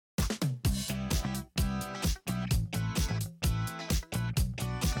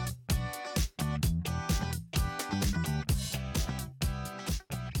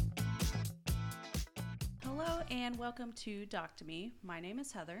and welcome to Doc to Me. My name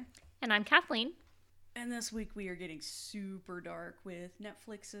is Heather. And I'm Kathleen. And this week we are getting super dark with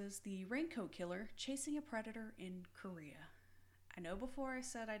Netflix's The Raincoat Killer Chasing a Predator in Korea. I know before I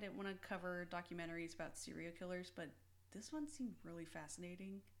said I didn't want to cover documentaries about serial killers, but this one seemed really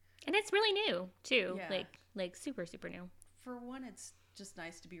fascinating. And it's really new, too. Yeah. Like super, super new. For one, it's just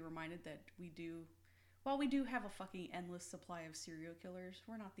nice to be reminded that while we do have a fucking endless supply of serial killers,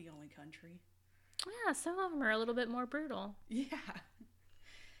 we're not the only country. Yeah, some of them are a little bit more brutal. Yeah.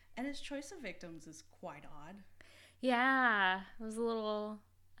 And his choice of victims is quite odd. Yeah, it was a little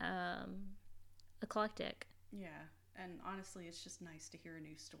eclectic. Yeah, and honestly, it's just nice to hear a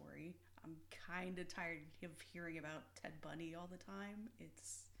new story. I'm kind of tired of hearing about Ted Bundy all the time.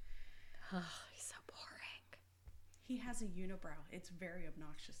 Oh, he's so boring. He has a unibrow. It's very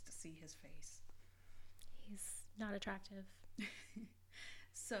obnoxious to see his face. He's not attractive.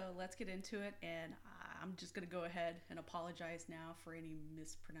 So let's get into it, and I'm just going to go ahead and apologize now for any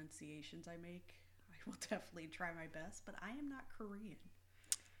mispronunciations I make. I will definitely try my best, but I am not Korean.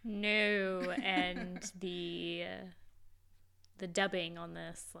 No, and the dubbing on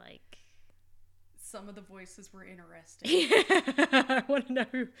this, like, some of the voices were interesting. I want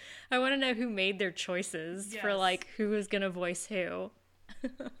to know who made their choices for like who was gonna voice who.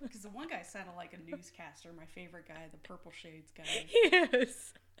 Because the one guy sounded like a newscaster, my favorite guy, the purple shades guy.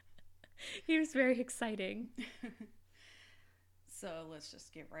 Yes, he was very exciting. So let's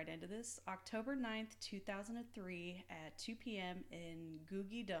just get right into this. October 9th, 2003 at 2 p.m. in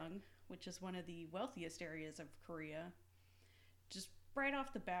Gugidong, which is one of the wealthiest areas of Korea. Just right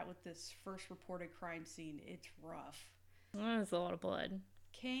off the bat with this first reported crime scene, it's rough. Oh, that's a lot of blood.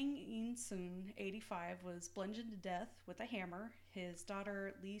 Kang In-sun, 85, was bludgeoned to death with a hammer. His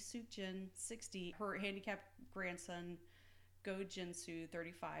daughter, Lee Suk-jin, 60, her handicapped grandson, Go Jin-soo,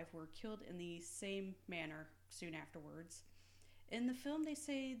 35, were killed in the same manner soon afterwards. In the film, they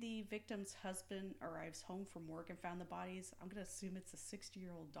say the victim's husband arrives home from work and found the bodies. I'm going to assume it's a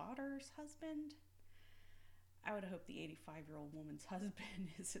 60-year-old daughter's husband. I would hope the 85-year-old woman's husband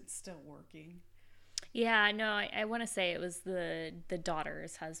isn't still working. Yeah, no, I want to say it was the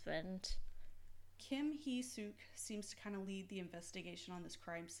daughter's husband. Kim Hee-suk seems to kind of lead the investigation on this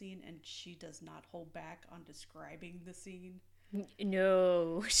crime scene, and she does not hold back on describing the scene.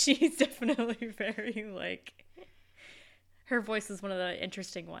 No, she's definitely very, like... Her voice is one of the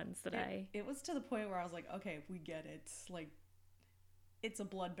interesting ones that It was to the point where I was like, okay, we get it. Like, it's a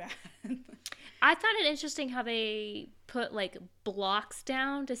bloodbath. I thought it interesting how they put, like, blocks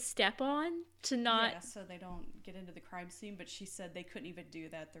down to step on to not... Yeah, so they don't get into the crime scene, but she said they couldn't even do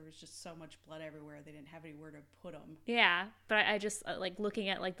that. There was just so much blood everywhere. They didn't have anywhere to put them. Yeah, but I just, like, looking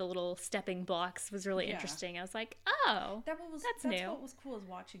at, like, the little stepping blocks was really interesting. I was like, oh, that's new. That's what was cool is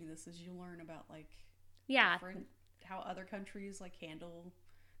watching this, is you learn about, like, how other countries, like, handle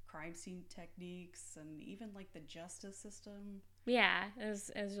crime scene techniques and even, like, the justice system. Yeah, it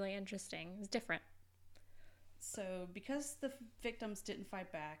was really interesting. It was different. So because the victims didn't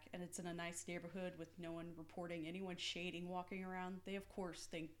fight back and it's in a nice neighborhood with no one reporting anyone shading walking around, they of course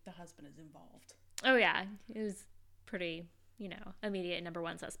think the husband is involved. Oh yeah, it was pretty, immediate number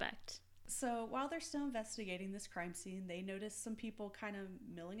one suspect. So while they're still investigating this crime scene, they notice some people kind of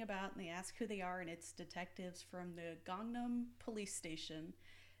milling about, and they ask who they are, and it's detectives from the Gangnam police station.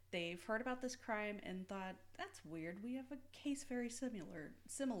 They've heard about this crime and thought, that's weird, we have a case very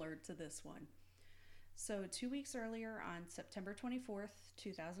similar to this one. So 2 weeks earlier, on September 24th,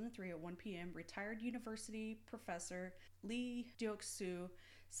 2003 at 1 p.m., retired university professor Lee Deok-soo,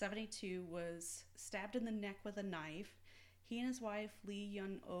 72, was stabbed in the neck with a knife. He and his wife, Lee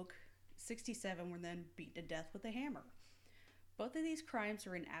Yun-ok, 67, were then beaten to death with a hammer. Both of these crimes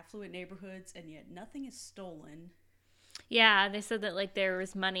are in affluent neighborhoods, and yet nothing is stolen. Yeah, they said that, like, there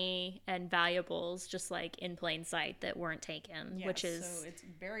was money and valuables just, like, in plain sight that weren't taken, which is... so it's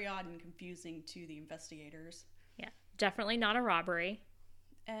very odd and confusing to the investigators. Yeah, definitely not a robbery.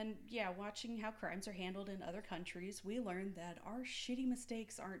 And, yeah, watching how crimes are handled in other countries, we learned that our shitty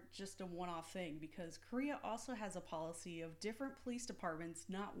mistakes aren't just a one-off thing, because Korea also has a policy of different police departments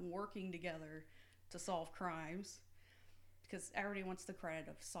not working together to solve crimes, because everybody wants the credit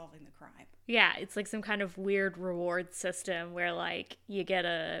of solving the crime. Yeah, it's like some kind of weird reward system where, like, you get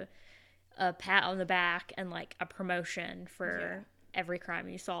a pat on the back and, like, a promotion for every crime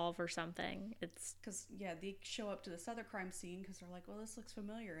you solve or something. It's because, they show up to this other crime scene because they're like, well, this looks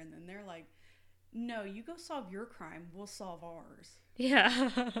familiar. And then they're like, no, you go solve your crime. We'll solve ours. Yeah.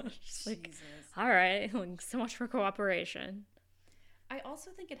 Jesus. Like, all right. Like, so much for cooperation. I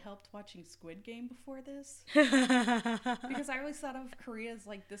also think it helped watching Squid Game before this. Because I always thought of Korea as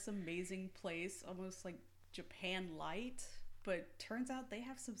like this amazing place, almost like Japan light, but turns out they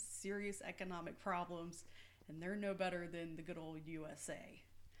have some serious economic problems, and they're no better than the good old USA.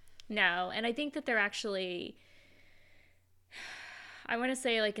 No, and I think that they're actually, I want to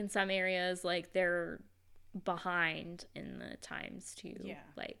say, like, in some areas, like, they're behind in the times too. Yeah.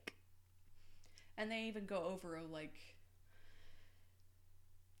 Like, and they even go over, like,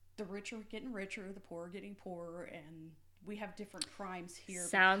 the rich are getting richer, the poor are getting poorer, and we have different crimes here.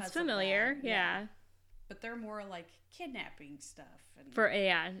 Sounds familiar. Yeah. But they're more like kidnapping stuff. And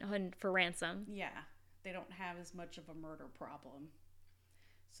for ransom. Yeah. They don't have as much of a murder problem.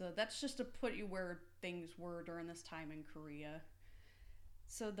 So that's just to put you where things were during this time in Korea.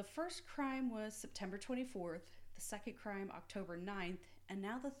 So the first crime was September 24th, the second crime October 9th, and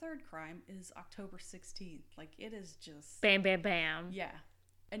now the third crime is October 16th. Like, it is just... Bam, bam, bam. Yeah.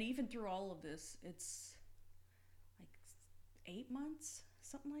 And even through all of this, it's like 8 months,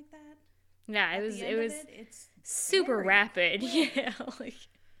 something like that. Yeah, it was it's super rapid. Quick. Yeah, like,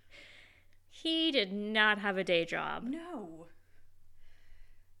 he did not have a day job. No.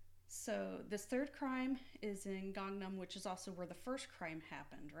 So this third crime is in Gangnam, which is also where the first crime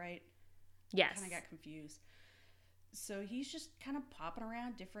happened, right? Yes. I kind of got confused. So he's just kind of popping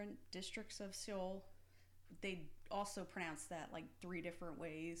around different districts of Seoul. They also pronounce that like 3 different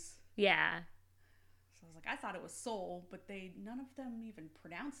ways. Yeah. So I was like, I thought it was Seoul, but none of them even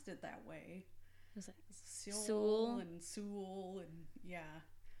pronounced it that way. It was like Seoul and Seoul and yeah.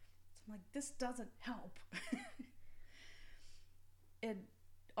 So I'm like, this doesn't help. It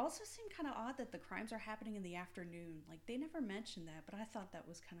also seemed kind of odd that the crimes are happening in the afternoon. Like, they never mentioned that, but I thought that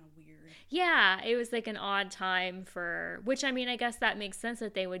was kind of weird. Yeah, it was like an odd time which, I mean, I guess that makes sense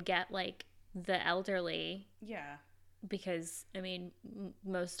that they would get like the elderly. Yeah. Because, I mean,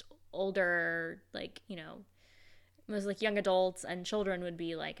 most older, like, most like young adults and children would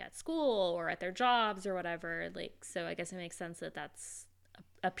be like at school or at their jobs or whatever. Like, so I guess it makes sense that that's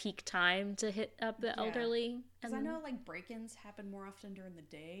a peak time to hit up the elderly. Because I know like break-ins happen more often during the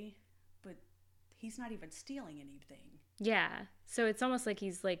day, but he's not even stealing anything. Yeah. So it's almost like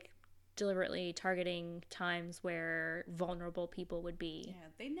he's like deliberately targeting times where vulnerable people would be. Yeah,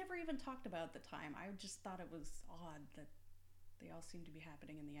 they never even talked about the time. I just thought it was odd that they all seem to be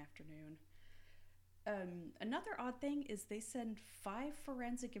happening in the afternoon. Another odd thing is they send 5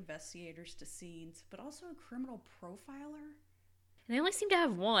 forensic investigators to scenes, but also a criminal profiler. And they only seem to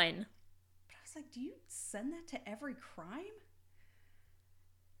have one. But I was like, do you send that to every crime?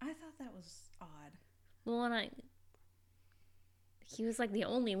 I thought that was odd. Well, and he was like the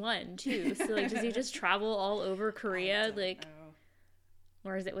only one too. So like, does he just travel all over Korea? Like, know.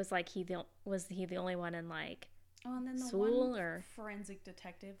 Or is it was like was he the only one in like Oh, and then the Seoul, one forensic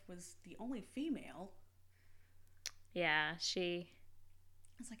detective was the only female. Yeah, she.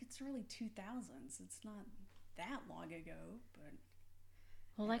 It's like, it's really 2000s. It's not that long ago, but.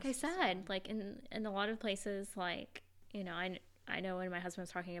 Well, like I said, like in a lot of places, like, I know when my husband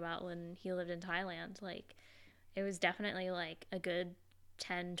was talking about when he lived in Thailand, like, it was definitely like a good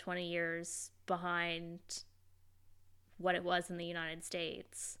 10, 20 years behind what it was in the United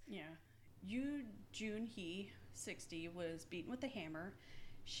States. Yeah. Yoo Jun-hee, 60, was beaten with a hammer.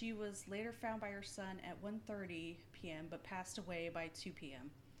 She was later found by her son at 1:30 p.m. but passed away by 2 p.m.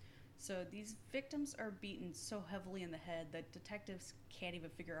 So these victims are beaten so heavily in the head that detectives can't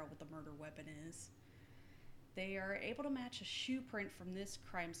even figure out what the murder weapon is. They are able to match a shoe print from this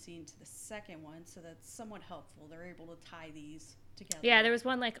crime scene to the second one, so that's somewhat helpful. They're able to tie these together. Yeah, there was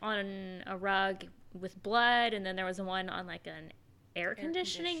one like on a rug with blood, and then there was one on like an air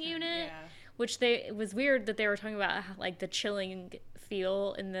conditioning unit, yeah. Which it was weird that they were talking about like the chilling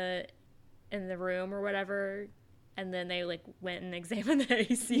feel in the room or whatever, and then they like went and examined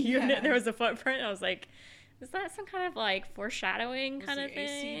the AC unit. And there was a footprint. I was like, is that some kind of like foreshadowing kind of thing?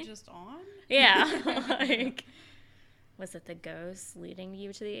 Was the AC just on? Yeah, like, was it the ghost leading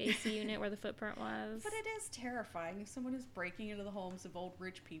you to the AC unit where the footprint was? But it is terrifying. Someone is breaking into the homes of old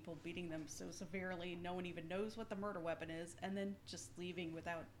rich people, beating them so severely no one even knows what the murder weapon is, and then just leaving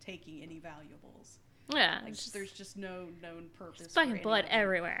without taking any valuables. Yeah. Like, there's just no known purpose. Just fucking blood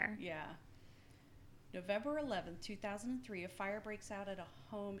everywhere. Yeah. November 11th, 2003, a fire breaks out at a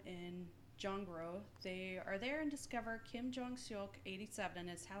home in Jongro. They are there and discover Kim Jong-seok, 87, and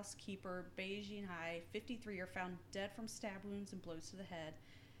his housekeeper, Bae Jin-hai, 53, are found dead from stab wounds and blows to the head.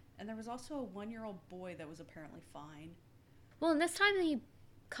 And there was also a 1-year-old boy that was apparently fine. Well, and this time he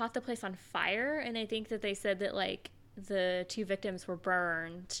caught the place on fire, and I think that they said that, like, the 2 victims were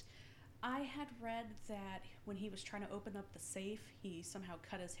burned. I had read that when he was trying to open up the safe, he somehow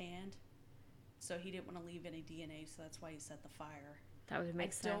cut his hand. So he didn't want to leave any DNA, so that's why he set the fire. That would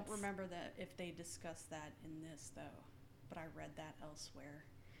make sense. I don't remember that if they discussed that in this, though, but I read that elsewhere.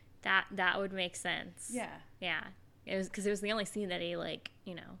 That would make sense. Yeah. Yeah. It was because it was the only scene that he, like,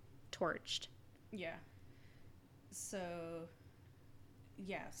 you know, torched. Yeah. So,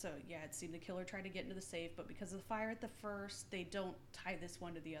 it seemed the killer tried to get into the safe, but because of the fire at the first, they don't tie this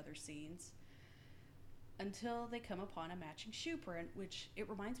one to the other scenes until they come upon a matching shoe print, which it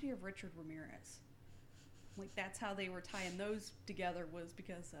reminds me of Richard Ramirez. Like, that's how they were tying those together, was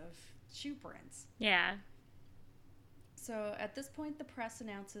because of shoe prints. Yeah. So at this point, the press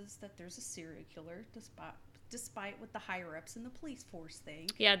announces that there's a serial killer, despite what the higher-ups in the police force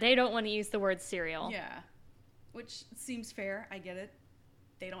think. Yeah, they don't want to use the word serial. Yeah, which seems fair. I get it.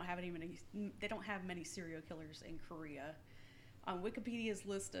 They don't have many serial killers in Korea. On Wikipedia's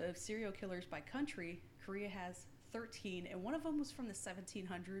list of serial killers by country, Korea has 13, and one of them was from the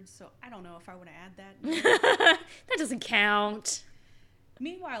 1700s, so I don't know if I want to add that. That doesn't count.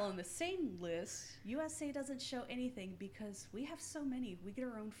 Meanwhile, on the same list, USA doesn't show anything because we have so many. We get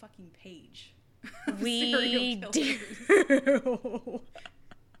our own fucking page. We do.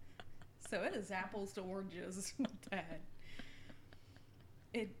 So it is apples to oranges with that.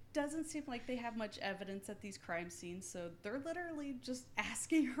 It doesn't seem like they have much evidence at these crime scenes, so they're literally just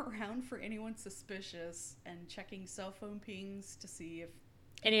asking around for anyone suspicious and checking cell phone pings to see if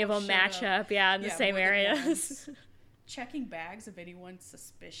any of them match up, in the same areas. Checking bags of anyone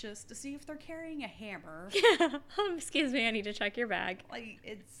suspicious to see if they're carrying a hammer. Yeah. Excuse me, I need to check your bag. Like,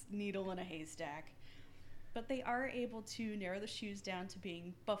 it's needle in a haystack. But they are able to narrow the shoes down to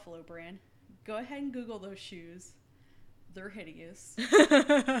being Buffalo brand. Go ahead and Google those shoes. They're hideous.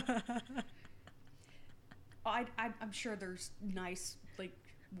 I'm sure there's nice, like,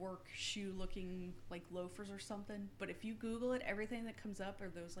 work shoe looking, like, loafers or something. But if you Google it, everything that comes up are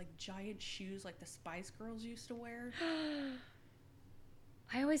those, like, giant shoes like the Spice Girls used to wear.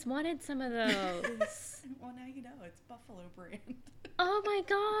 I always wanted some of those. Well, now you know. It's Buffalo brand. Oh my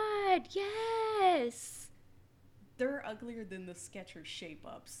god, yes! They're uglier than the Skechers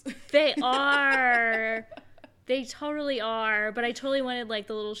shape-ups. They are. They totally are. But I totally wanted, like,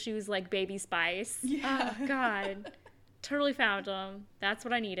 the little shoes like Baby Spice. Yeah. Oh, God. Totally found them. That's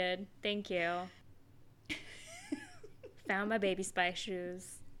what I needed. Thank you. Found my Baby Spice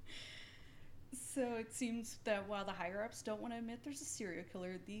shoes. So it seems that while the higher-ups don't want to admit there's a serial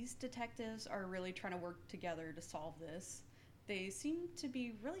killer, these detectives are really trying to work together to solve this. They seem to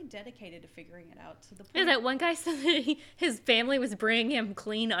be really dedicated to figuring it out to the point... Yeah, that one guy said that his family was bringing him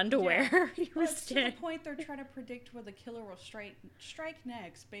clean underwear. Yeah. He was to the point they're trying to predict where the killer will strike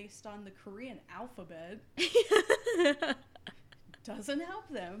next based on the Korean alphabet. Doesn't help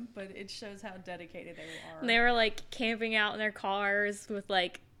them, but it shows how dedicated they are. And they were, like, camping out in their cars with,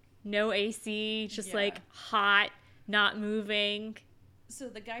 like, no AC, just, like, hot, not moving. So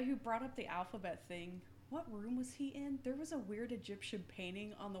the guy who brought up the alphabet thing... What room was he in? There was a weird Egyptian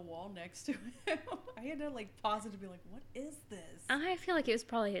painting on the wall next to him. I had to, like, pause it to be like, what is this? I feel like it was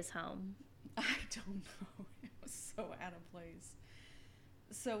probably his home. I don't know. It was so out of place.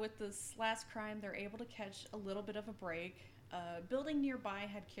 So with this last crime, they're able to catch a little bit of a break. A building nearby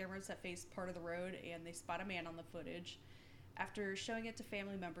had cameras that faced part of the road, and they spot a man on the footage. After showing it to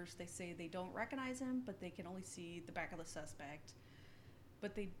family members, they say they don't recognize him, but they can only see the back of the suspect.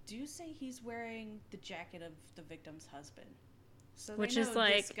 But they do say he's wearing the jacket of the victim's husband. So which they know is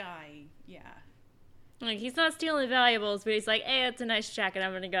like, this guy, like, he's not stealing valuables, but he's like, hey, it's a nice jacket, I'm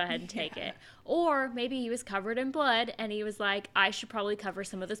going to go ahead and take it. Or maybe he was covered in blood, and he was like, I should probably cover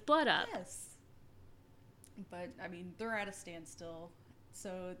some of this blood up. Yes. But, I mean, they're at a standstill.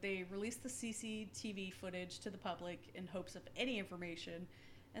 So they released the CCTV footage to the public in hopes of any information,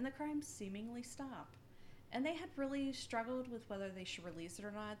 and the crimes seemingly stop. And they had really struggled with whether they should release it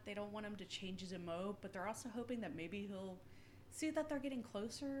or not. They don't want him to change his MO, but they're also hoping that maybe he'll see that they're getting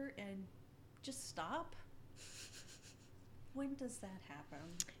closer and just stop. When does that happen?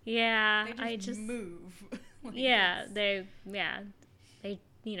 Yeah, they just move. Like they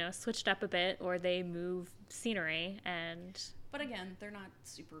switched up a bit, or they move scenery, and... But again, they're not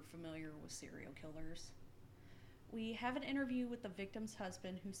super familiar with serial killers. We have an interview with the victim's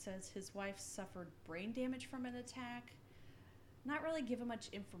husband who says his wife suffered brain damage from an attack. Not really given much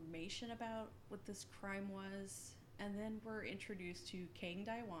information about what this crime was. And then we're introduced to Kang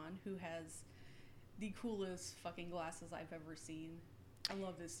Dai-won, who has the coolest fucking glasses I've ever seen. I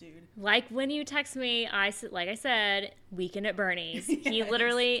love this dude. Like when you text me, like I said, Weekend at Bernie's. Yes. He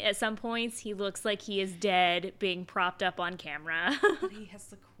literally, at some points, he looks like he is dead being propped up on camera. But he has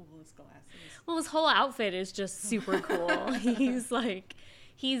the coolest glasses. Well, his whole outfit is just super cool.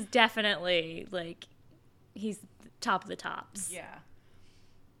 He's definitely, like, he's top of the tops. Yeah.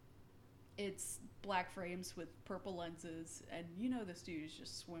 It's black frames with purple lenses, and you know this dude is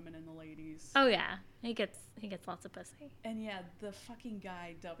just swimming in the ladies. Oh yeah, he gets lots of pussy. And yeah, the fucking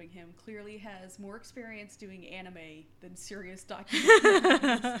guy dubbing him clearly has more experience doing anime than serious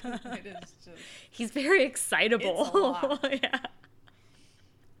documentaries. It is just... He's very excitable. It's a lot. Yeah.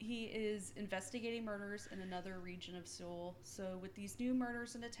 He is investigating murders in another region of Seoul. So with these new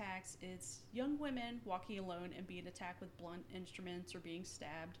murders and attacks, it's young women walking alone and being attacked with blunt instruments or being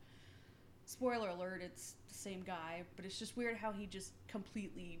stabbed. Spoiler alert, it's the same guy, but it's just weird how he just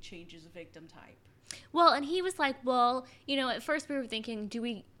completely changes victim type. Well, and he was like, well, you know, at first we were thinking, do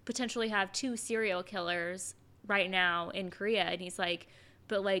we potentially have 2 serial killers right now in Korea? And he's like,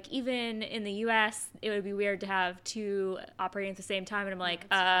 but like even in the US, it would be weird to have 2 operating at the same time. And I'm like,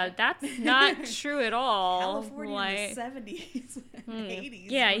 that's not true at all. California in the 70s and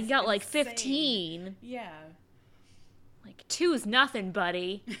 80s. Yeah, you got insane. like 15. Yeah. Like 2's nothing,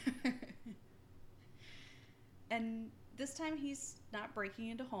 buddy. And this time he's not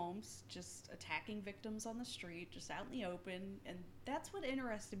breaking into homes, just attacking victims on the street, just out in the open. And that's what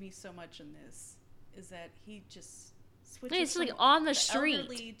interested me so much in this, is that he just switches It's from like on the the street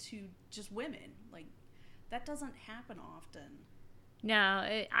elderly to just women. Like, that doesn't happen often.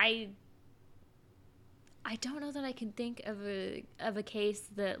 No, I don't know that I can think of a case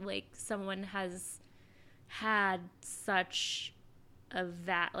that like someone has had such a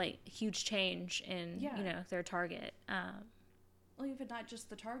huge change in you know their target. Well, even not just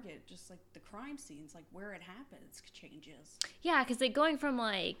the target, just like the crime scenes, like where it happens changes. Yeah, because like going from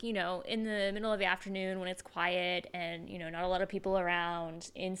like, you know, in the middle of the afternoon when it's quiet and, you know, not a lot of people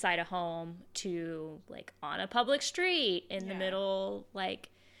around inside a home to like on a public street in the middle, like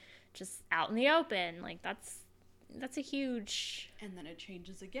just out in the open. Like that's a huge... And then it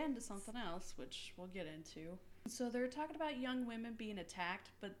changes again to something else, which we'll get into. So they're talking about young women being attacked,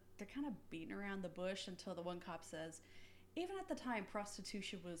 but they're kind of beating around the bush until the one cop says, even at the time,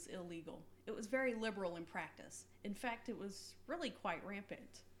 prostitution was illegal. It was very liberal in practice. In fact, it was really quite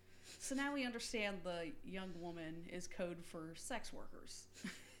rampant. So now we understand the young woman is code for sex workers.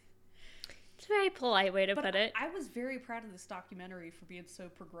 It's a very polite way to put it. I was very proud of this documentary for being so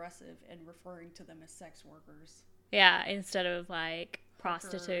progressive and referring to them as sex workers. Yeah, instead of like Hookers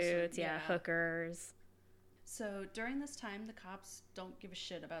prostitutes, hookers. So during this time, the cops don't give a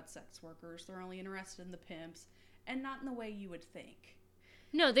shit about sex workers. They're only interested in the pimps, and not in the way you would think.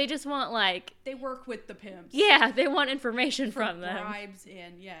 No, they just want like... They work with the pimps. Yeah, they want information from them. Bribes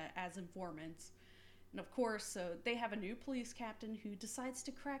and, as informants. And of course, so they have a new police captain who decides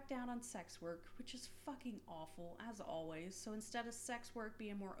to crack down on sex work, which is fucking awful, as always. So instead of sex work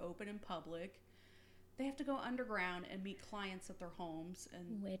being more open in public, they have to go underground and meet clients at their homes.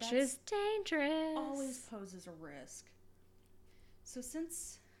 And which is dangerous. Always poses a risk. So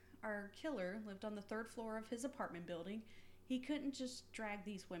since our killer lived on the 3rd floor of his apartment building, he couldn't just drag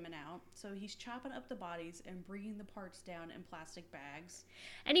these women out, so he's chopping up the bodies and bringing the parts down in plastic bags.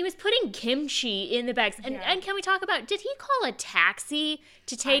 And he was putting kimchi in the bags. And can we talk about, did he call a taxi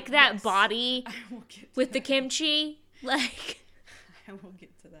to take that body with the kimchi? Like... I will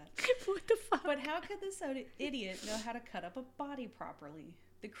get to that. What the fuck? But how could this idiot know how to cut up a body properly?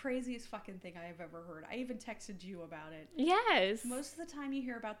 The craziest fucking thing I have ever heard. I even texted you about it. Yes. Most of the time you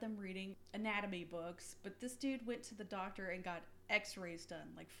hear about them reading anatomy books, but this dude went to the doctor and got x-rays done,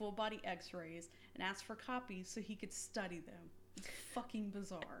 like full body x-rays, and asked for copies so he could study them. It's fucking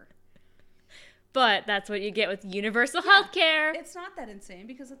bizarre. But that's what you get with universal health care. It's not that insane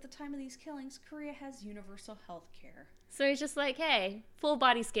because at the time of these killings, Korea has universal health care. So he's just like, hey, full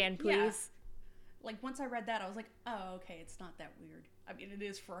body scan, please. Yeah. Like, once I read that, I was like, oh, okay, it's not that weird. I mean, it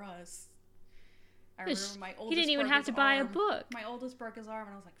is for us. I remember my oldest... He didn't even have to buy a book. My oldest broke his arm,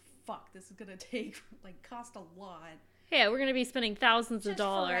 and I was like, fuck, this is going to cost a lot. Yeah, we're going to be spending thousands of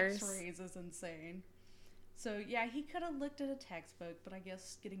dollars. Just for x-rays is insane. So, yeah, he could have looked at a textbook, but I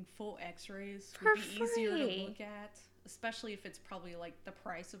guess getting full x-rays would be easier to look at. Especially if it's probably, like, the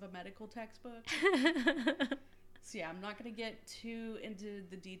price of a medical textbook. So, yeah, I'm not going to get too into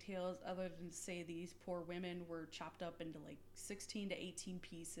the details other than to say these poor women were chopped up into, like, 16 to 18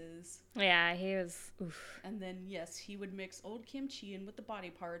 pieces. Yeah, he was... Oof. And then, yes, he would mix old kimchi in with the body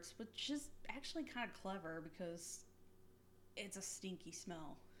parts, which is actually kind of clever because it's a stinky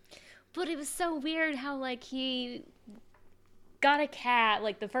smell. But it was so weird how, like, he got a cab,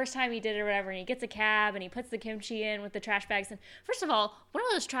 like, the first time he did it or whatever, and he gets a cab, and he puts the kimchi in with the trash bags. And first of all, one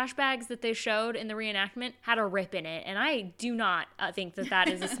of those trash bags that they showed in the reenactment had a rip in it, and I do not think that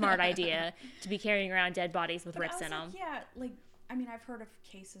is a smart idea to be carrying around dead bodies with rips in them. Yeah, like, I mean, I've heard of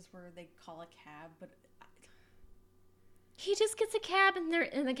cases where they call a cab, but... he just gets a cab,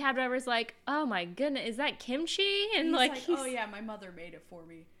 and the cab driver's like, "Oh my goodness, is that kimchi?" And he's like, "Oh yeah, my mother made it for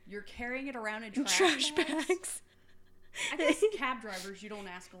me. You're carrying it around in trash bags. I guess cab drivers, you don't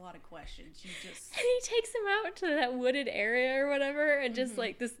ask a lot of questions. You just... And he takes him out to that wooded area or whatever, and just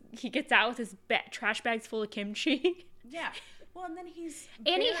like this, he gets out with his trash bags full of kimchi. Yeah. Well, and then he's...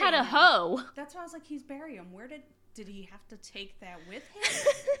 And he had a hoe. That's why I was like, he's burying him. Where did he have to take that with him?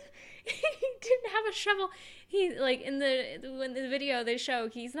 He didn't have a shovel. He, like, in the video they show,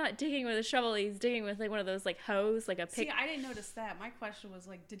 he's not digging with a shovel. He's digging with, like, one of those, like, hoes, like a pick. See, I didn't notice that. My question was,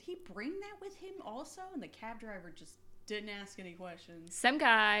 like, did he bring that with him also? And the cab driver just didn't ask any questions. Some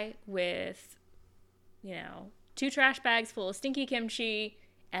guy with, 2 trash bags full of stinky kimchi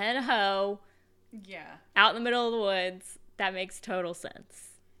and a hoe. Yeah. Out in the middle of the woods. That makes total sense.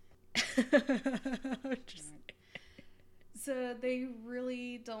 So they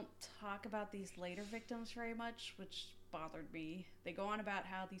really don't talk about these later victims very much, which bothered me. They go on about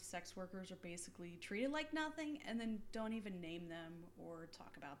how these sex workers are basically treated like nothing and then don't even name them or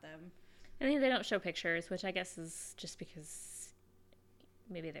talk about them. I mean, they don't show pictures, which I guess is just because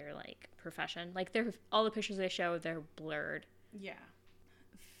maybe they're like profession. Like all the pictures they show, they're blurred. Yeah.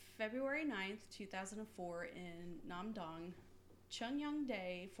 February 9th, 2004 in Namdong, Chung Young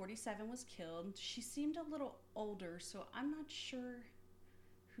Dae, 47, was killed. She seemed a little older, so I'm not sure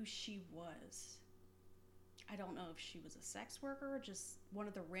who she was. I don't know if she was a sex worker or just one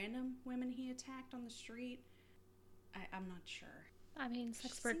of the random women he attacked on the street. I'm not sure. I mean,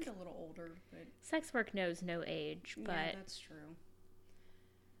 sex work... She seemed a little older, but... Sex work knows no age, but... Yeah, that's true.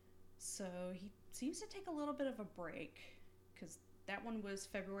 So he seems to take a little bit of a break, because that one was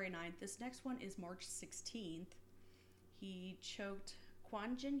February 9th. This next one is March 16th. He choked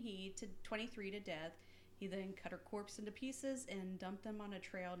Kwon Jin-hee, 23, to death. He then cut her corpse into pieces and dumped them on a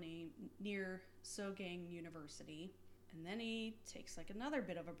trail near Sogang University. And then he takes like another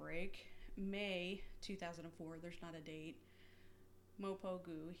bit of a break. May 2004, there's not a date.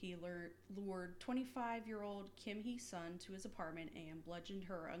 Mopo-gu, he lured 25-year-old Kim Hee-sun to his apartment and bludgeoned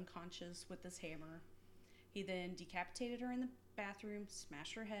her unconscious with his hammer. He then decapitated her in the bathroom,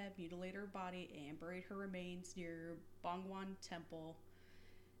 smashed her head, mutilated her body, and buried her remains near Bongwon Temple.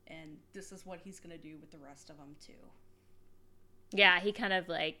 And this is what he's going to do with the rest of them, too. Yeah, he kind of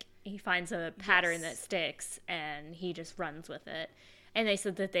like, he finds a pattern that sticks, and he just runs with it. And they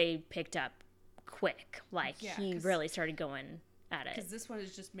said that they picked up quick. Like, he really started going at it. Because this one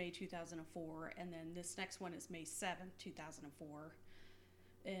is just May 2004, and then this next one is May 7th, 2004.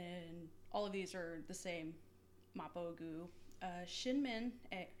 And all of these are the same. Mopo-gu. Shinmin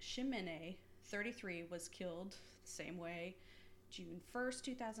A, 33, was killed the same way. June 1st,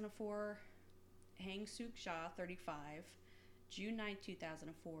 2004. Hang Suk-ja, 35. June 9th,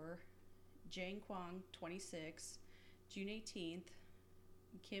 2004. Jang Kwang, 26. June 18th.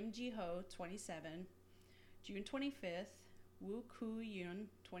 Kim Ji-ho, 27. June 25th. Woo Koo-yoon,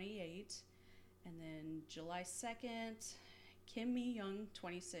 28. And then July 2nd, Kim Mi-young,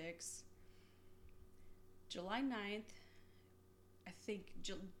 26. July 9th, I think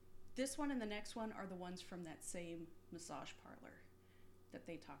this one and the next one are the ones from that same massage parlor that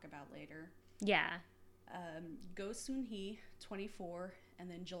they talk about later. Yeah. Go Soon-hee, 24.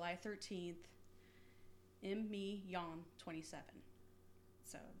 And then July 13th, Im Mi-yeon, 27.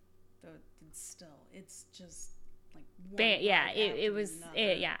 So, it's just... like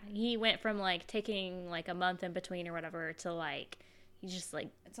he went from like taking like a month in between or whatever to like he just like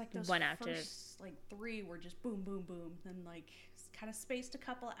it's like those one first like 3 were just boom boom boom, then like kind of spaced a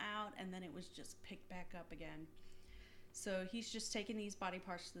couple out and then it was just picked back up again. So he's just taking these body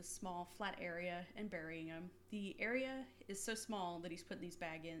parts to this small flat area and burying them. The area is so small that he's putting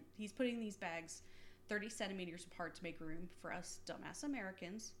these bags 30 centimeters apart to make room. For us dumbass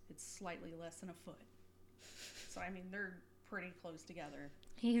Americans, it's slightly less than a foot. So, I mean, they're pretty close together.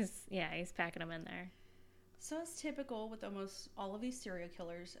 He's packing them in there. So, as typical with almost all of these serial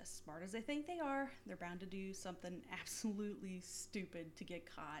killers, as smart as they think they are, they're bound to do something absolutely stupid to get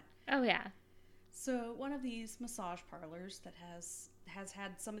caught. Oh, yeah. So, one of these massage parlors that has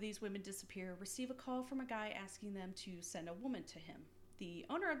had some of these women disappear receive a call from a guy asking them to send a woman to him. The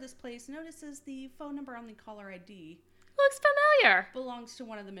owner of this place notices the phone number on the caller ID. Looks familiar. Belongs to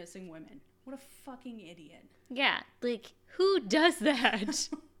one of the missing women. What a fucking idiot. Yeah, like, who does that?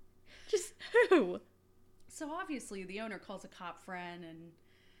 Just who? So obviously the owner calls a cop friend and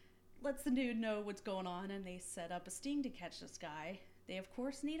lets the dude know what's going on, and they set up a sting to catch this guy. They of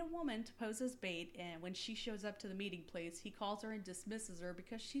course need a woman to pose as bait, and when she shows up to the meeting place, he calls her and dismisses her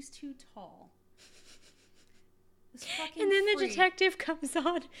because she's too tall. This fucking And then the freak. detective comes on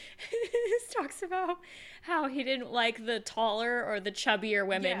and talks about how he didn't like the taller or the chubbier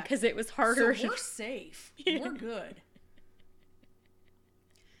women Yeah. because it was harder. So we're safe. Yeah. We're good.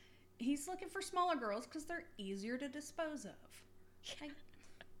 He's looking for smaller girls because they're easier to dispose of. Like,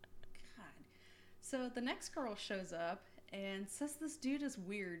 God. So the next girl shows up and says this dude is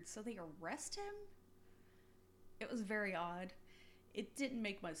weird, so they arrest him? It was very odd. It didn't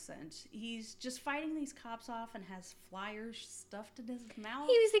make much sense. He's just fighting these cops off and has flyers stuffed in his mouth.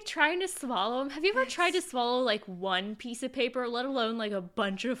 He was like trying to swallow them. Have you ever tried to swallow like one piece of paper, let alone like a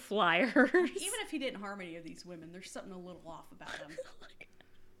bunch of flyers? Even if he didn't harm any of these women, there's something a little off about him.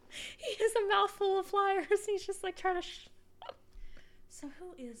 He has a mouthful of flyers. He's just like trying to. So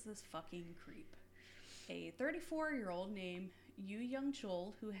who is this fucking creep? A 34-year-old named Yu Young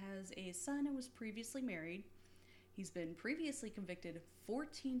Chul who has a son and was previously married. He's been previously convicted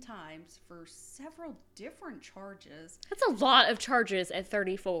 14 times for several different charges. That's a lot of charges at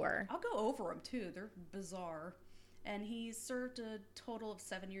 34. I'll go over them too. They're bizarre. And he's served a total of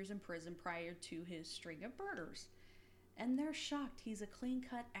 7 years in prison prior to his string of murders. And they're shocked. He's a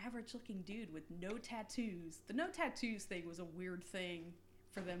clean-cut, average-looking dude with no tattoos. The no tattoos thing was a weird thing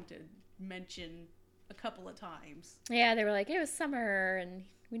for them to mention a couple of times. Yeah, they were like, it was summer, and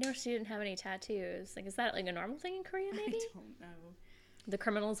we noticed she didn't have any tattoos. Like, is that like a normal thing in Korea, maybe? I don't know. The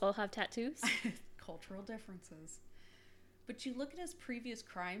criminals all have tattoos? Cultural differences. But you look at his previous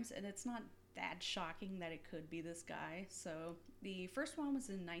crimes, and it's not that shocking that it could be this guy. So the first one was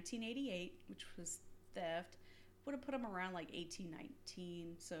in 1988, which was theft. Would have put him around like 18,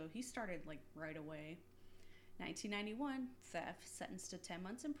 19. So he started like right away. 1991, theft, sentenced to 10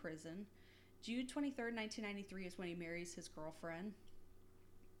 months in prison. June 23rd, 1993 is when he marries his girlfriend.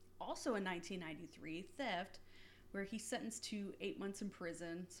 Also in 1993, theft, where he's sentenced to 8 months in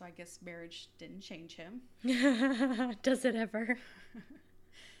prison. So I guess marriage didn't change him. Does it ever?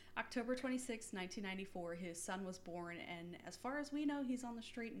 October 26, 1994, his son was born, and as far as we know, he's on the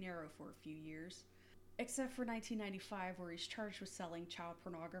straight and narrow for a few years. Except for 1995, where he's charged with selling child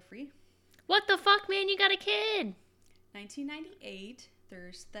pornography. What the fuck, man? You got a kid! 1998,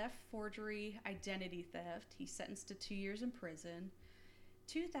 there's theft, forgery, identity theft. He's sentenced to 2 years in prison.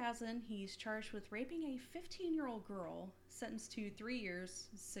 2000, he's charged with raping a 15-year-old girl, sentenced to 3 years,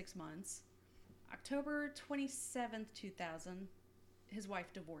 6 months. October 27th, 2000, his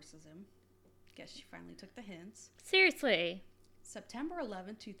wife divorces him. Guess she finally took the hints. Seriously. September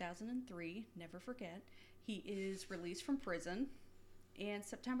 11th, 2003, never forget, he is released from prison. And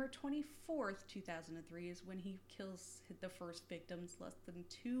September 24th, 2003 is when he kills the first victims less than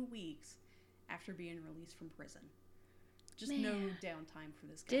 2 weeks after being released from prison. Just Man. no downtime for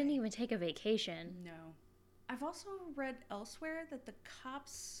this guy. Didn't even take a vacation. No. I've also read elsewhere that the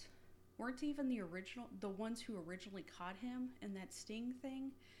cops weren't even the ones who originally caught him in that sting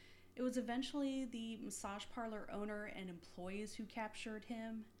thing. It was eventually the massage parlor owner and employees who captured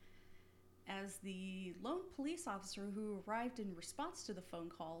him, as the lone police officer who arrived in response to the phone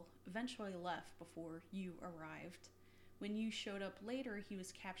call eventually left before you arrived. When you showed up later, he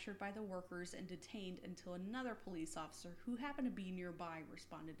was captured by the workers and detained until another police officer who happened to be nearby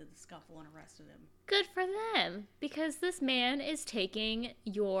responded to the scuffle and arrested him. Good for them, because this man is taking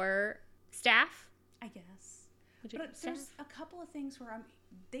your staff. I guess. Would you- But staff? there's a couple of things where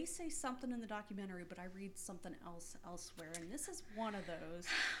they say something in the documentary, but I read something else elsewhere, and this is one of those.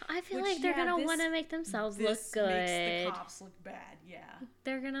 I feel Which, like they're yeah, gonna this- want to make themselves look This good. makes the cops look bad, yeah.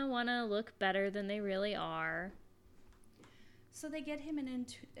 They're gonna want to look better than they really are. So they get him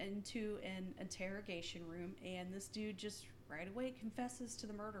into an interrogation room, and this dude just right away confesses to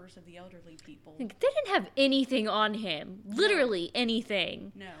the murders of the elderly people. Like, they didn't have anything on him. Literally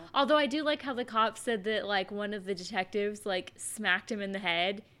anything. No. Although I do like how the cop said that, like, one of the detectives, like, smacked him in the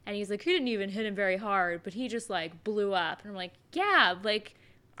head. And he's like, he didn't even hit him very hard, but he just, like, blew up. And I'm like, yeah, like,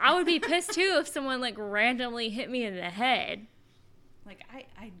 I would be pissed, too, if someone, like, randomly hit me in the head. Like, I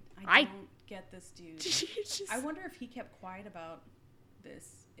I- don't get this dude. Just- I wonder if he kept quiet about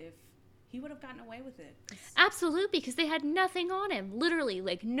this, if he would have gotten away with it. Absolutely, because they had nothing on him. Literally,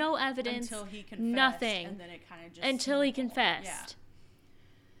 like, no evidence. Until he confessed. Nothing. And then it kind of just... Until he snowballed. confessed. Yeah.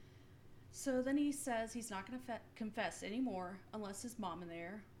 So then he says he's not going to confess anymore unless his mom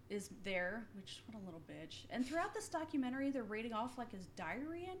is there, which, what a little bitch. And throughout this documentary, they're rating off, like, his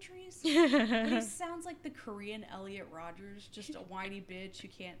diary entries. But he sounds like the Korean Elliot Rodgers, just a whiny bitch who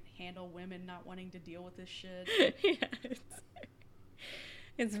can't handle women not wanting to deal with this shit. Yeah,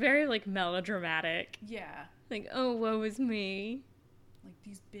 it's very, like, melodramatic. Yeah. Like, oh, woe is me. Like,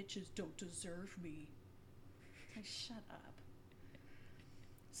 these bitches don't deserve me. Like, shut up.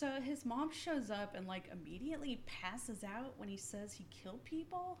 So his mom shows up and like immediately passes out when he says he killed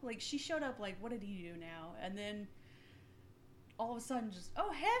people. Like she showed up like, what did he do now? And then all of a sudden just,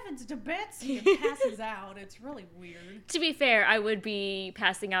 oh heavens to Betsy, and passes out. It's really weird. To be fair, I would be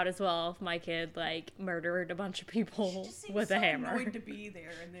passing out as well if my kid like murdered a bunch of people with a hammer. Annoyed to be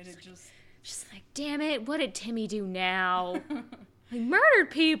there, and then it just like, damn it, what did Timmy do now? He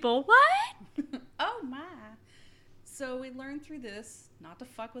murdered people. What? Oh my. So we learned through this not to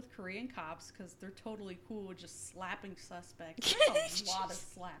fuck with Korean cops because they're totally cool with just slapping suspects. There's a lot of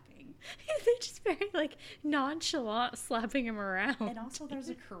slapping. They just very like nonchalant slapping him around. And also there's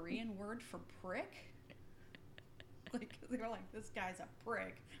a Korean word for prick. Like they were like, this guy's a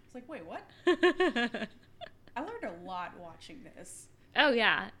prick. It's like, wait, what? I learned a lot watching this. Oh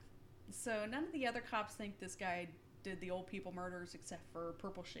yeah. So none of the other cops think this guy did the old people murders except for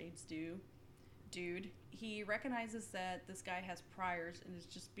Purple Shade's dude. He recognizes that this guy has priors and is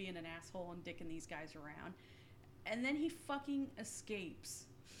just being an asshole and dicking these guys around. And then he fucking escapes.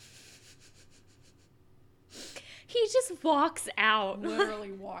 He just walks out.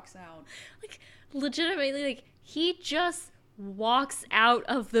 Literally walks out. Like, legitimately, like, he just walks out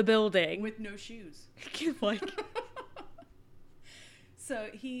of the building. With no shoes. Like... So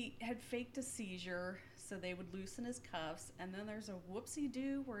he had faked a seizure so they would loosen his cuffs, and then there's a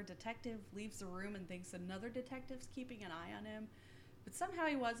whoopsie-doo where a detective leaves the room and thinks another detective's keeping an eye on him, but somehow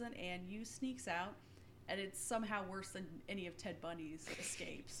he wasn't, and Yu sneaks out, and it's somehow worse than any of Ted Bundy's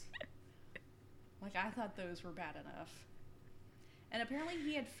escapes. Like, I thought those were bad enough. And apparently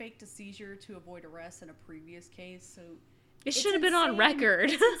he had faked a seizure to avoid arrest in a previous case, so... It should have been on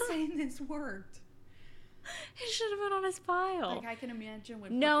record. It's insane this worked. It should have been on his file. Like, I can imagine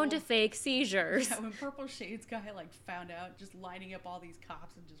when known to fake seizures. Yeah, when Purple Shade's guy, like, found out, just lining up all these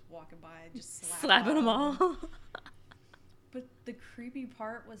cops and just walking by and just slapping them all. But the creepy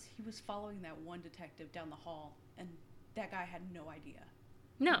part was he was following that one detective down the hall, and that guy had no idea.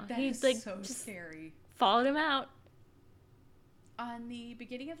 No, he's like so scary. Followed him out. On the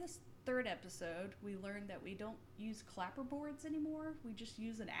beginning of this third episode, we learned that we don't use clapperboards anymore. We just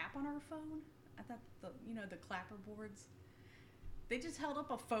use an app on our phone. I thought the clapperboards, they just held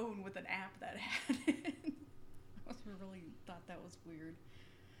up a phone with an app that had it. I really thought that was weird.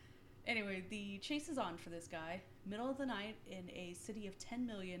 Anyway, the chase is on for this guy. Middle of the night in a city of 10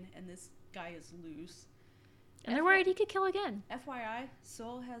 million, and this guy is loose. And they're worried he could kill again. FYI,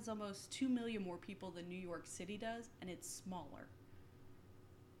 Seoul has almost 2 million more people than New York City does, and it's smaller.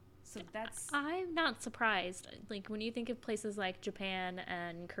 So that's... I'm not surprised. Like, when you think of places like Japan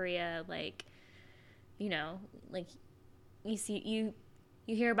and Korea, like... like you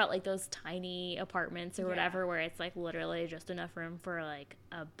hear about like those tiny apartments or whatever where it's like literally just enough room for like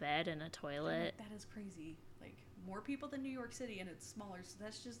a bed and a toilet. That is crazy. Like more people than New York City and it's smaller. So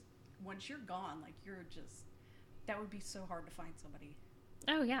that's just, once you're gone, like you're just, that would be so hard to find somebody.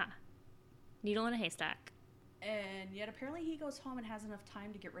 Oh yeah. Needle in a haystack. And yet apparently he goes home and has enough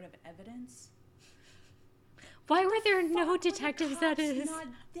time to get rid of evidence. Why were there no detectives that is not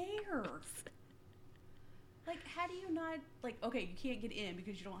there? Like, how do you not, like, okay, you can't get in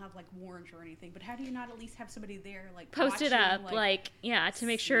because you don't have, like, warrants or anything, but how do you not at least have somebody there, like, post it up, like, yeah, to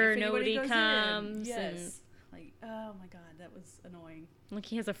make sure nobody comes. Yes. And, like, oh my god, that was annoying. Like,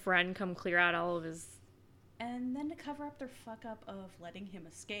 he has a friend come clear out all of his... And then to cover up their fuck-up of letting him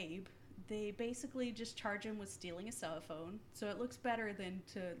escape, they basically just charge him with stealing a cell phone, so it looks better than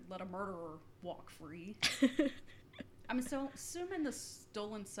to let a murderer walk free. I'm assuming the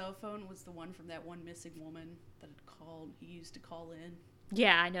stolen cell phone was the one from that one missing woman that he used to call in.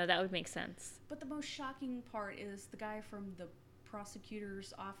 Yeah, I know, that would make sense. But the most shocking part is the guy from the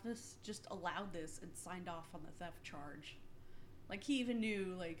prosecutor's office just allowed this and signed off on the theft charge. Like, he even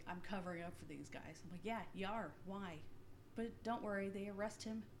knew, like, I'm covering up for these guys. I'm like, yeah, you are. Why? But don't worry, they arrest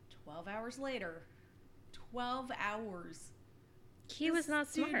him 12 hours later. 12 hours. He was not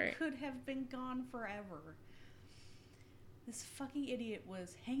smart. Dude could have been gone forever. This fucking idiot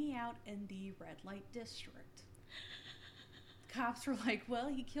was hanging out in the red light district. Cops were like, well,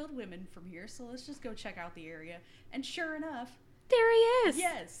 he killed women from here, so let's just go check out the area. And sure enough... There he is!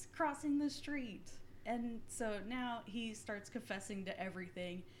 Yes, crossing the street. And so now he starts confessing to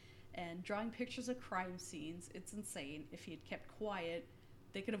everything and drawing pictures of crime scenes. It's insane. If he had kept quiet,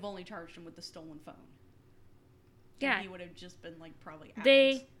 they could have only charged him with the stolen phone. Yeah. And he would have just been, like, probably out.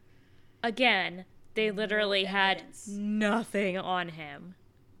 They literally had nothing on him.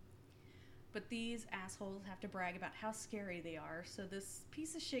 But these assholes have to brag about how scary they are. So this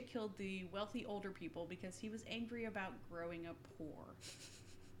piece of shit killed the wealthy older people because he was angry about growing up poor.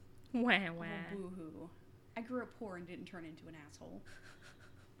 Wah, wah. Oh, boo-hoo. I grew up poor and didn't turn into an asshole.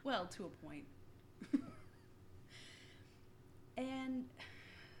 Well, to a point. And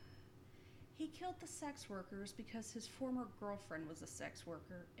he killed the sex workers because his former girlfriend was a sex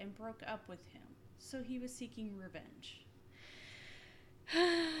worker and broke up with him. So he was seeking revenge.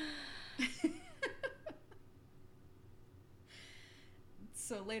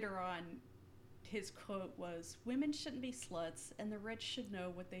 So later on, his quote was, "Women shouldn't be sluts, and the rich should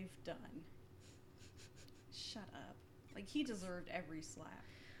know what they've done." Shut up. Like, he deserved every slap.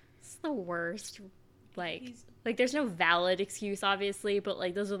 It's the worst. Like, there's no valid excuse, obviously, but,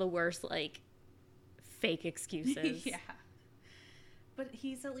 like, those are the worst, like, fake excuses. Yeah. But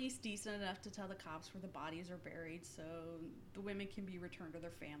he's at least decent enough to tell the cops where the bodies are buried so the women can be returned to their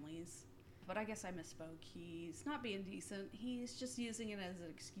families. But I guess I misspoke. He's not being decent. He's just using it as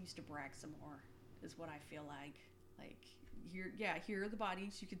an excuse to brag some more, is what I feel like. Like, here are the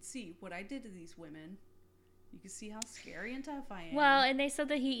bodies. You can see what I did to these women. You can see how scary and tough I am. Well, and they said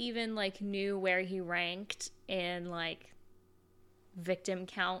that he even, like, knew where he ranked in, like, victim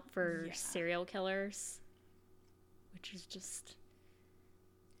count for serial killers. Which is just...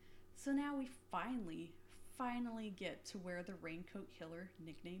 So now we finally get to where the Raincoat Killer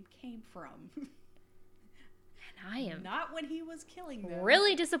nickname came from. And I am not when he was killing them.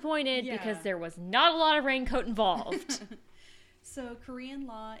 Really disappointed because there was not a lot of raincoat involved. So Korean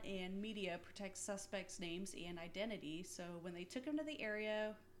law and media protect suspects' names and identity. So when they took him to the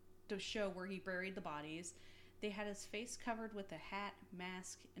area to show where he buried the bodies, they had his face covered with a hat,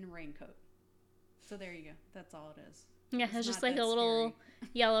 mask, and raincoat. So there you go. That's all it is. Yeah, it's just like a little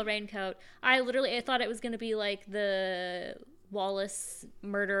yellow raincoat. I thought it was going to be like the Wallace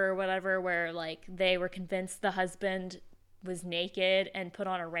murder or whatever, where, like, they were convinced the husband was naked and put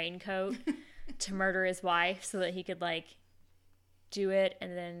on a raincoat to murder his wife so that he could, like, do it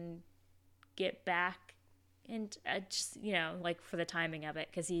and then get back. And just, you know, like, for the timing of it,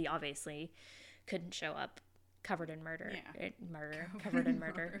 because he obviously couldn't show up covered in murder. Yeah. Covered in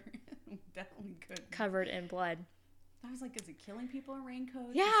murder. Definitely could. Covered in blood. I was like, is he killing people in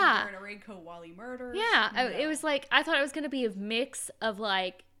raincoats? Yeah. Is he wearing a raincoat while he murders? Yeah. No. It was like, I thought it was going to be a mix of,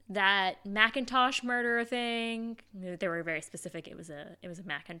 like, that Macintosh murder thing. They were very specific. It was a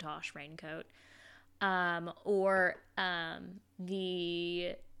Macintosh raincoat. Or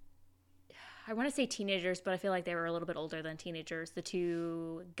the, I want to say teenagers, but I feel like they were a little bit older than teenagers. The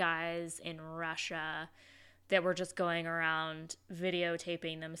two guys in Russia that were just going around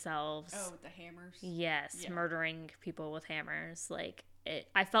videotaping themselves. Oh, with the hammers? Yes, murdering people with hammers. Like,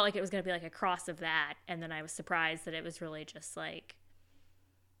 I felt like it was going to be like a cross of that, and then I was surprised that it was really just like...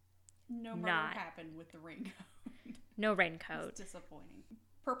 No murder happened with the raincoat. No raincoat. It's disappointing.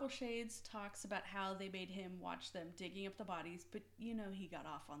 Purple Shades talks about how they made him watch them digging up the bodies, but you know he got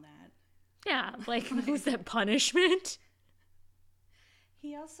off on that. Yeah, like, was that punishment?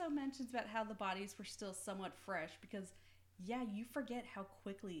 He also mentions about how the bodies were still somewhat fresh because, you forget how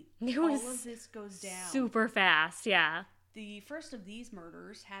quickly all of this goes down. Super fast, yeah. The first of these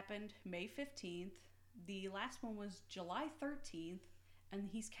murders happened May 15th. The last one was July 13th, and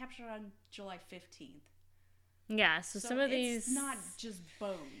he's captured on July 15th. Yeah, so some of these... It's not just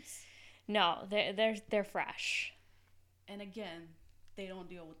bones. No, they're fresh. And again, they don't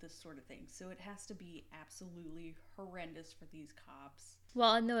deal with this sort of thing, so it has to be absolutely horrendous for these cops.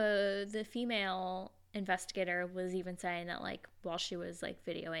 Well, and the female investigator was even saying that, like, while she was, like,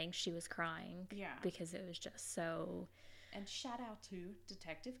 videoing, she was crying. Yeah. Because it was just so... And shout out to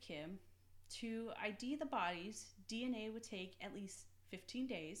Detective Kim. To ID the bodies, DNA would take at least 15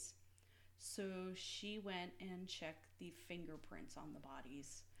 days. So she went and checked the fingerprints on the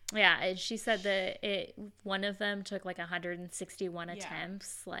bodies. Yeah, and she said that one of them took like 161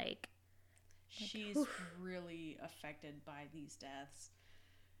 attempts. Like, she's really affected by these deaths.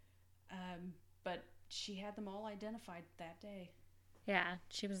 But she had them all identified that day. Yeah,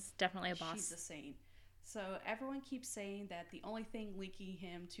 she was definitely a boss. She's a saint. So everyone keeps saying that the only thing linking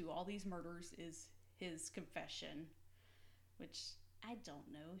him to all these murders is his confession, which I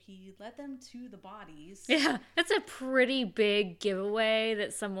don't know. He led them to the bodies. Yeah, that's a pretty big giveaway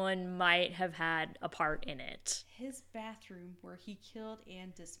that someone might have had a part in it. His bathroom, where he killed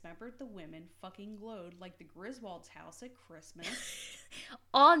and dismembered the women, fucking glowed like the Griswold's house at Christmas.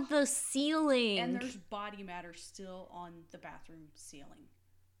 On the ceiling. And there's body matter still on the bathroom ceiling.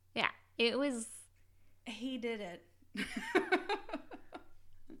 Yeah, it was... He did it.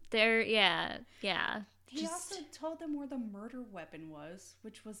 Yeah. He also told them where the murder weapon was,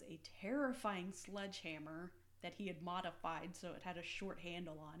 which was a terrifying sledgehammer that he had modified so it had a short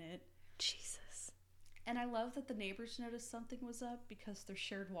handle on it. Jesus. And I love that the neighbors noticed something was up because their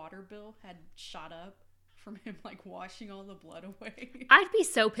shared water bill had shot up from him, like, washing all the blood away. I'd be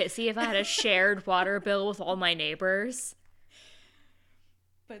so pissy if I had a shared water bill with all my neighbors.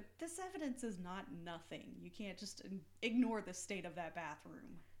 But this evidence is not nothing. You can't just ignore the state of that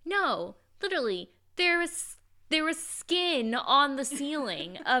bathroom. No, literally, there was skin on the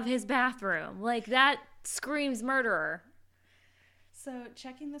ceiling of his bathroom. Like, that screams murderer. So,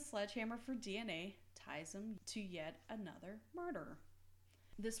 checking the sledgehammer for DNA ties him to yet another murder.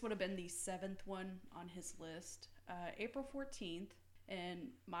 This would have been the 7th one on his list. April 14th in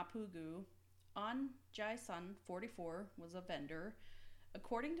Mapugu, An Jai-sun, 44, was a vendor.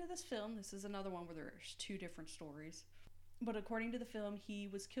 According to this film, this is another one where there's 2 different stories. But according to the film, he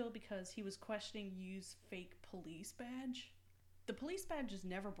was killed because he was questioning Yu's fake police badge. The police badge is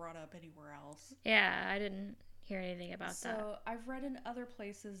never brought up anywhere else. Yeah, I didn't hear anything about that. So I've read in other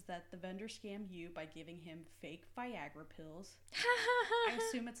places that the vendor scammed Yu by giving him fake Viagra pills. I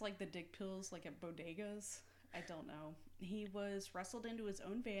assume it's like the dick pills, like at bodegas. I don't know. He was wrestled into his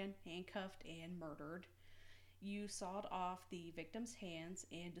own van, handcuffed, and murdered. Yu sawed off the victim's hands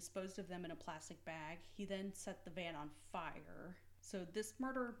and disposed of them in a plastic bag. He then set the van on fire. So this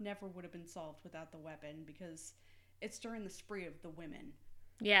murder never would have been solved without the weapon because it's during the spree of the women.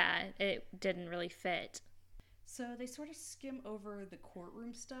 Yeah, it didn't really fit. So they sort of skim over the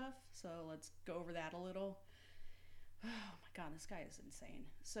courtroom stuff. So let's go over that a little. Oh my god, this guy is insane.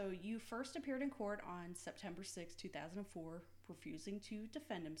 So Yu first appeared in court on September 6, 2004, refusing to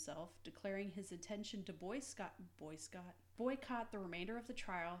defend himself, declaring his intention to boycott the remainder of the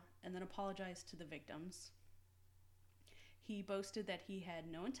trial, and then apologize to the victims. He boasted that he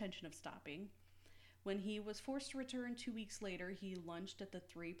had no intention of stopping. When he was forced to return 2 weeks later, he lunged at the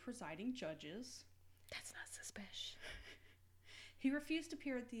 3 presiding judges. That's not suspicious. He refused to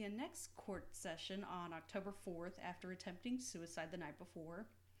appear at the next court session on October 4th after attempting suicide the night before.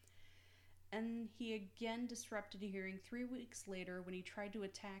 And he again disrupted a hearing 3 weeks later when he tried to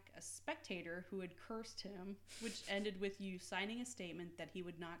attack a spectator who had cursed him, which ended with Yu signing a statement that he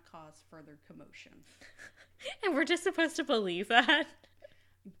would not cause further commotion. And we're just supposed to believe that?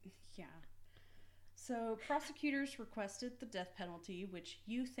 Yeah. So prosecutors requested the death penalty, which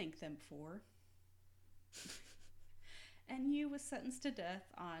Yu thanked them for. And Yu was sentenced to death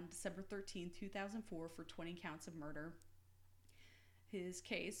on December 13, 2004 for 20 counts of murder. His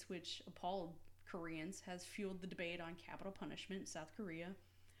case, which appalled Koreans, has fueled the debate on capital punishment in South Korea.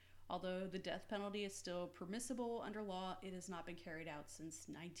 Although the death penalty is still permissible under law, it has not been carried out since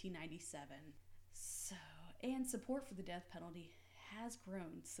 1997. And support for the death penalty has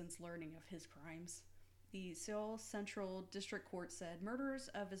grown since learning of his crimes. The Seoul Central District Court said murders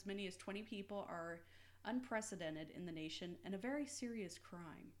of as many as 20 people are unprecedented in the nation and a very serious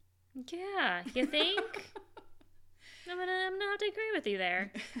crime. Yeah, you think? I'm gonna have to agree with you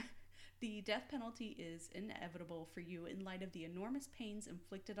there. The death penalty is inevitable for you in light of the enormous pains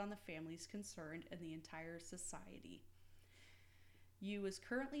inflicted on the families concerned and the entire society. Yu is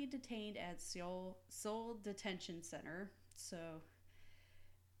currently detained at Seoul Detention Center, so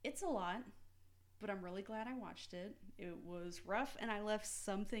it's a lot. But I'm really glad I watched it. It was rough, and I left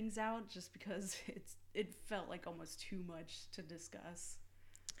some things out just because it felt like almost too much to discuss.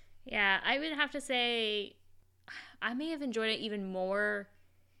 Yeah, I would have to say I may have enjoyed it even more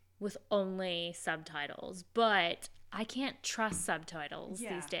with only subtitles, but I can't trust subtitles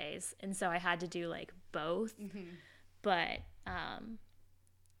these days, and so I had to do like both. Mm-hmm. But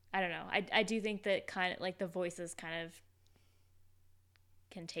I don't know. I do think that kind of like the voices kind of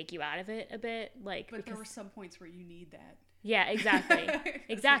can take you out of it a bit, like. But there were some points where you need that. Yeah, exactly.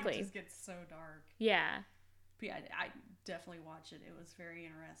 Exactly. It just gets so dark. Yeah. But yeah, I definitely watched it. It was very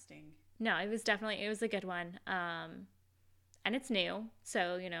interesting. No, it was a good one. And it's new,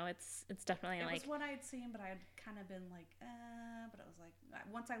 so it's definitely it like. It was what I had seen, but I had kind of been like, but I was like,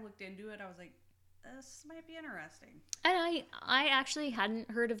 once I looked into it, I was like, this might be interesting. And I actually hadn't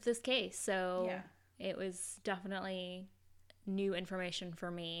heard of this case, so yeah. It was definitely new information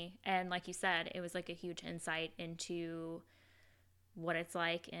for me, and like you said, it was like a huge insight into what it's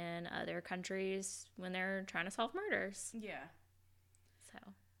like in other countries when they're trying to solve murders. Yeah. So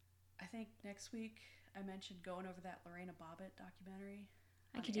I think next week I mentioned going over that Lorena Bobbitt documentary.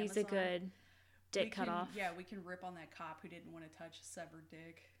 I could use a good dick cut off. Yeah, we can rip on that cop who didn't want to touch a severed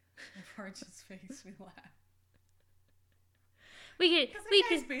dick. Before it just makes me laugh. We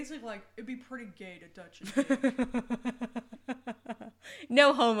could basically like, it'd be pretty gay to touch a dick.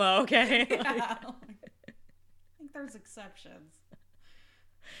 No homo, okay? Yeah, I think there's exceptions.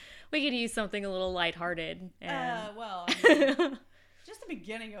 We could use something a little lighthearted. And... well, I mean, just the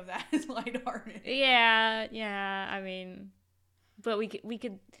beginning of that is lighthearted. Yeah. I mean, but we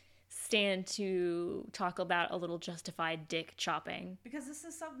could stand to talk about a little justified dick chopping. Because this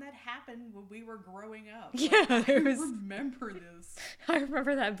is something that happened when we were growing up. Yeah, Like, I remember this. I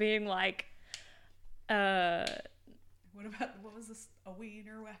remember that being like, what was this? A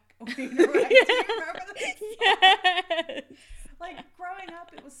wiener whack? A wiener whack? Do you remember this? Yes. Like, growing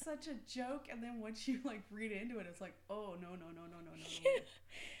up, it was such a joke, and then once you, like, read into it, it's like, oh, no.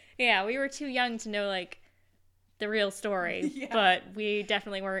 Yeah, we were too young to know, like, the real story, Yeah. but we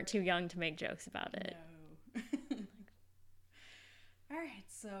definitely weren't too young to make jokes about it. No. All right,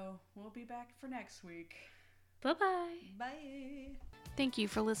 so we'll be back for next week. Bye-bye. Bye. Thank you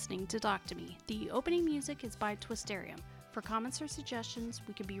for listening to Doc to Me. The opening music is by Twisterium. For comments or suggestions,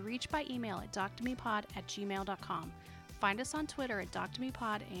 we can be reached by email at doctomepod@gmail.com. Find us on Twitter at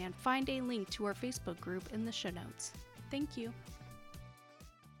doctomepod and find a link to our Facebook group in the show notes. Thank you.